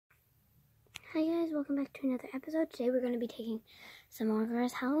Hi guys, welcome back to another episode. Today we're going to be taking some more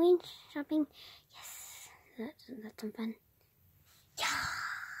girls Halloween shopping. Yes, that's some fun.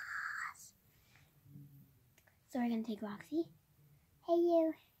 Yes! So we're going to take Roxy. Hey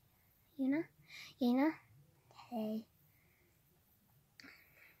you. Yana. Hey.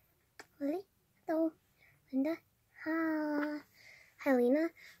 Lily. Hello. Linda. Hi Lena.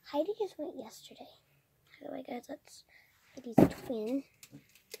 Heidi just went yesterday. By the way guys, that's Heidi's twin.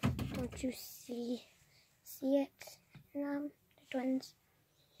 Don't you see it? They're twins.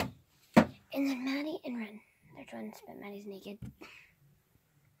 And then Maddie and Ren. They're twins, but Maddie's naked.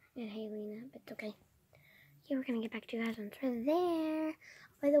 And hey, Lena, but it's okay. Yeah, we're gonna get back to you guys once we're there.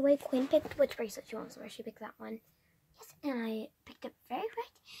 By the way, Quinn picked which bracelet she wants to wear. She picked that one. Yes, and I picked it very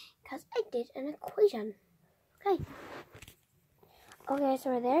right because I did an equation. Okay. Okay, so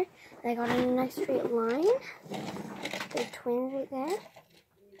we're there. They got in a nice straight line. The twins right there.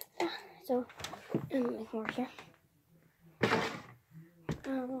 So, make more here.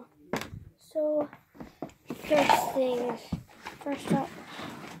 So, first up,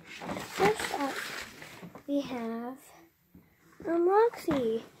 we have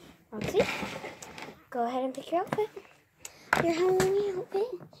Roxy. Roxy, go ahead and pick your outfit. Your Halloween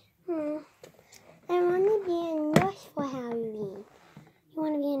outfit? I want to be a nurse for Halloween. You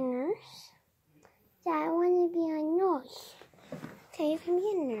want to be a nurse? Yeah, I want to be a nurse. Okay, you can be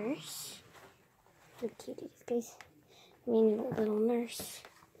a nurse. Look cute, these guys. I mean, a little nurse.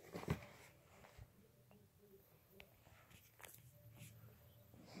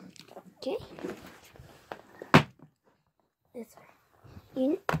 Okay. This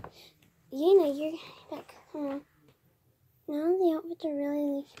one. You're back. Now the outfits are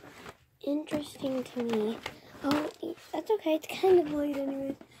really interesting to me. Oh, that's okay. It's kind of light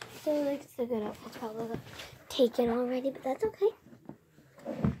anyways. So, it's a good outfit. It's probably taken already, but that's okay.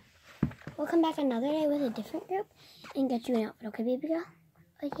 We'll come back another day with a different group and get you an outfit, okay, baby girl?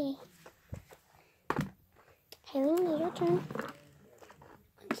 Okay. Haley, your turn.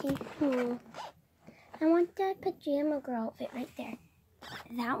 Okay. I want that pajama girl outfit right there.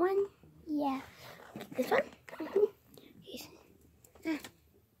 That one? Yeah. This one? Yes.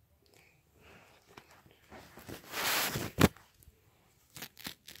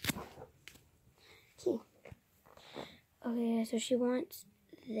 Okay. Okay, so she wants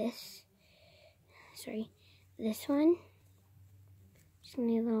this. This one. She's gonna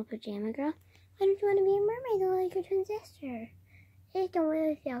be a little pajama girl. Why don't you want to be a mermaid though, like your twin sister? I don't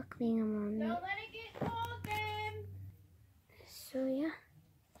really feel like being a mermaid. Don't let it get cold, then. So yeah.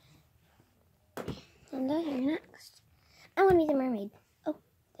 Linda, you're next. I want to be the mermaid. Oh,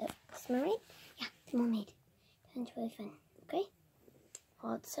 this mermaid? Yeah, the mermaid. That's really fun. Okay?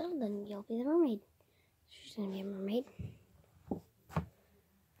 Well, it's settled, then you'll be the mermaid. She's gonna be a mermaid.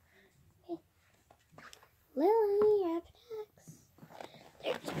 Lily, you're up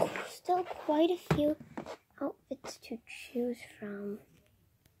next. There's still quite a few outfits to choose from.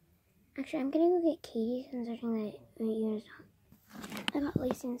 Actually, I'm gonna go get Katie considering that you guys I got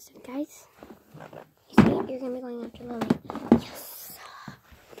Lacey and stuff, guys. You're gonna be going after Lily. Yes.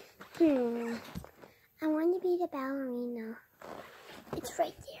 I want to be the ballerina. It's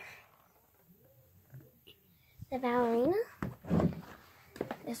right there. The ballerina.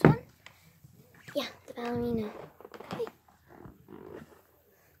 This one. Yeah, the ballerina. Okay.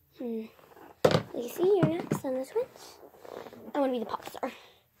 Lacey, you're next on this one. I want to be the pop star.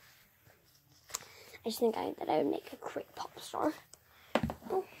 I just think that I would make a great pop star.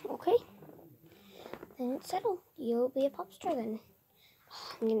 Oh, okay. Then it's settled. You'll be a pop star then.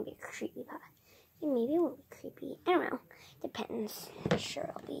 Oh, I'm gonna be a creepy pop. Maybe it won't be creepy. I don't know. Depends. I'm sure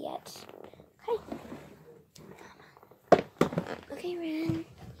it'll be yet. Okay. Okay, Ren.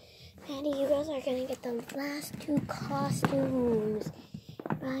 Maddie, you girls are gonna get the last two costumes.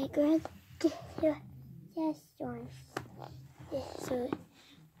 Right, girls? Yes, John. So,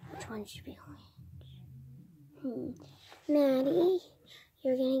 which one should be orange? Maddie,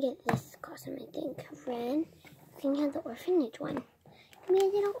 you're gonna get this costume, I think. Ren, you can have the orphanage one. Be a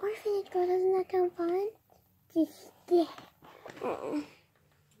little orphanage girl, doesn't that sound fun?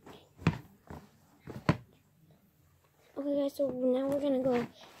 Okay guys, so now we're gonna go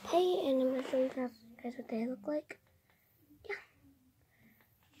pay and I'm gonna show you guys what they look like. Yeah.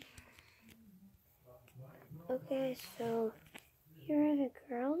 Okay, so here are the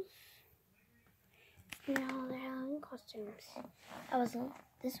girls. And all their Halloween costumes.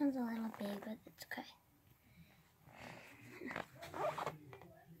 This one's a little big, but it's okay.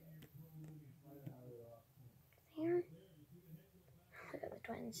 There. Look at the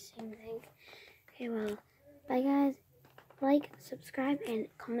twins, same thing. Okay, well, bye guys. Like, subscribe, and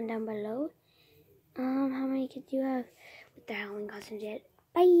comment down below. How many kids do you have with the Halloween costumes yet?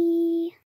 Bye!